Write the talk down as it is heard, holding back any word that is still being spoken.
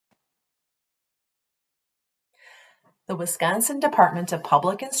The Wisconsin Department of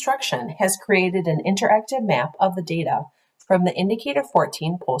Public Instruction has created an interactive map of the data from the Indicator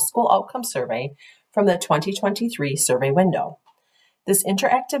 14 Postschool Outcomes Survey from the 2023 survey window. This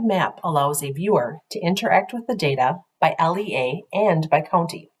interactive map allows a viewer to interact with the data by LEA and by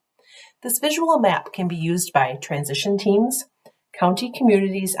county. This visual map can be used by transition teams, county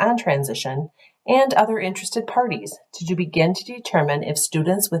communities on transition, and other interested parties to begin to determine if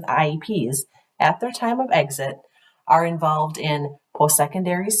students with IEPs at their time of exit are involved in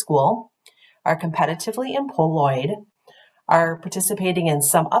post-secondary school, are competitively employed, are participating in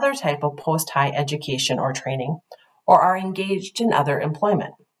some other type of post-high education or training, or are engaged in other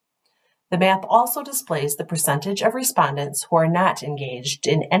employment. The map also displays the percentage of respondents who are not engaged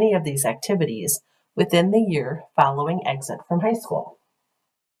in any of these activities within the year following exit from high school.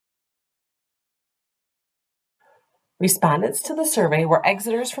 Respondents to the survey were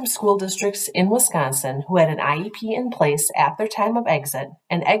exiters from school districts in Wisconsin who had an IEP in place at their time of exit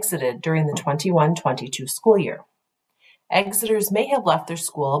and exited during the 21-22 school year. Exiters may have left their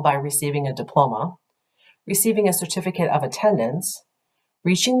school by receiving a diploma, receiving a certificate of attendance,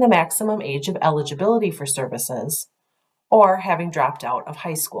 reaching the maximum age of eligibility for services, or having dropped out of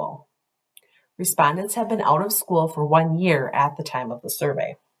high school. Respondents have been out of school for 1 year at the time of the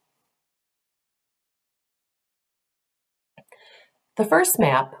survey. The first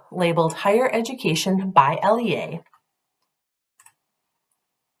map, labeled Higher Education by LEA,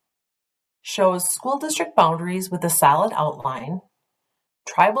 shows school district boundaries with a solid outline,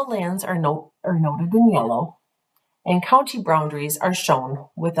 tribal lands are noted in yellow, and county boundaries are shown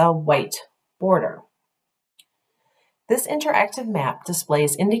with a white border. This interactive map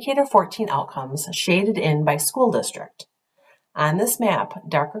displays Indicator 14 outcomes shaded in by school district. On this map,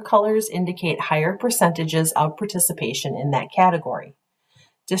 darker colors indicate higher percentages of participation in that category.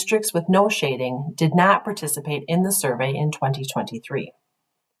 Districts with no shading did not participate in the survey in 2023.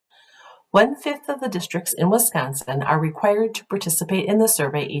 1/5 of the districts in Wisconsin are required to participate in the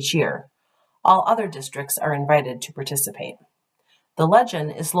survey each year. All other districts are invited to participate. The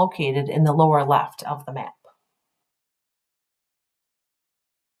legend is located in the lower left of the map.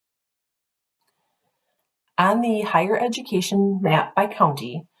 On the higher education map by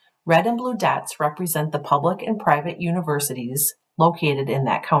county, red and blue dots represent the public and private universities located in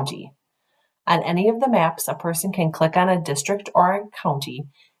that county. On any of the maps, a person can click on a district or a county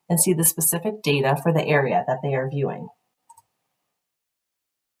and see the specific data for the area that they are viewing.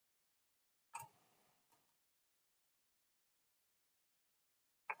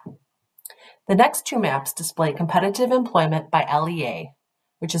 The next two maps display competitive employment by LEA,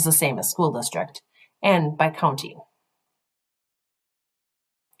 which is the same as school district, and by county.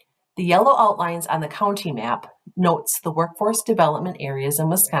 The yellow outlines on the county map notes the workforce development areas in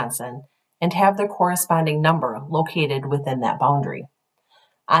Wisconsin and have their corresponding number located within that boundary.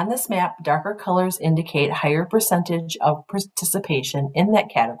 On this map, darker colors indicate higher percentage of participation in that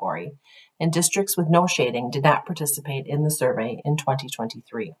category, and districts with no shading did not participate in the survey in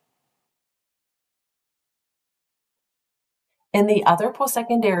 2023. In the other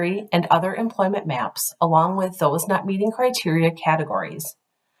post-secondary and other employment maps, along with those not meeting criteria categories,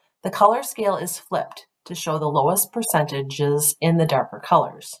 the color scale is flipped to show the lowest percentages in the darker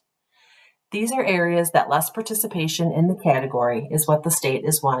colors. These are areas that less participation in the category is what the state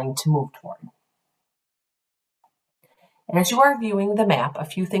is wanting to move toward. As you are viewing the map, a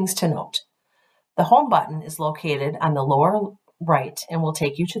few things to note. The home button is located on the lower right and will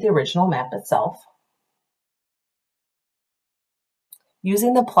take you to the original map itself.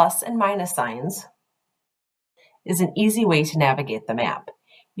 Using the plus and minus signs is an easy way to navigate the map.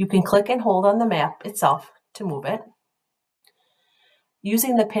 You can click and hold on the map itself to move it.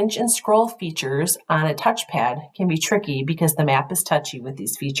 Using the pinch and scroll features on a touchpad can be tricky because the map is touchy with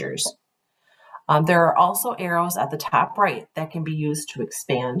these features. There are also arrows at the top right that can be used to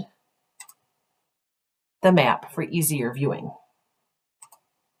expand the map for easier viewing.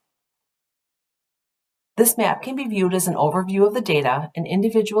 This map can be viewed as an overview of the data, and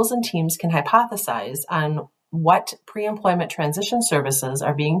individuals and teams can hypothesize on what pre-employment transition services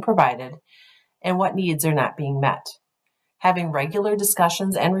are being provided and what needs are not being met. Having regular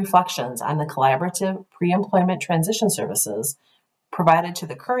discussions and reflections on the collaborative pre-employment transition services provided to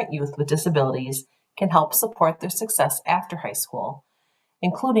the current youth with disabilities can help support their success after high school,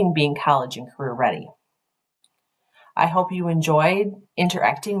 including being college and career ready. I hope you enjoyed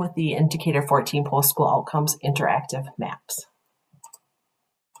interacting with the Indicator 14 Postschool Outcomes interactive maps.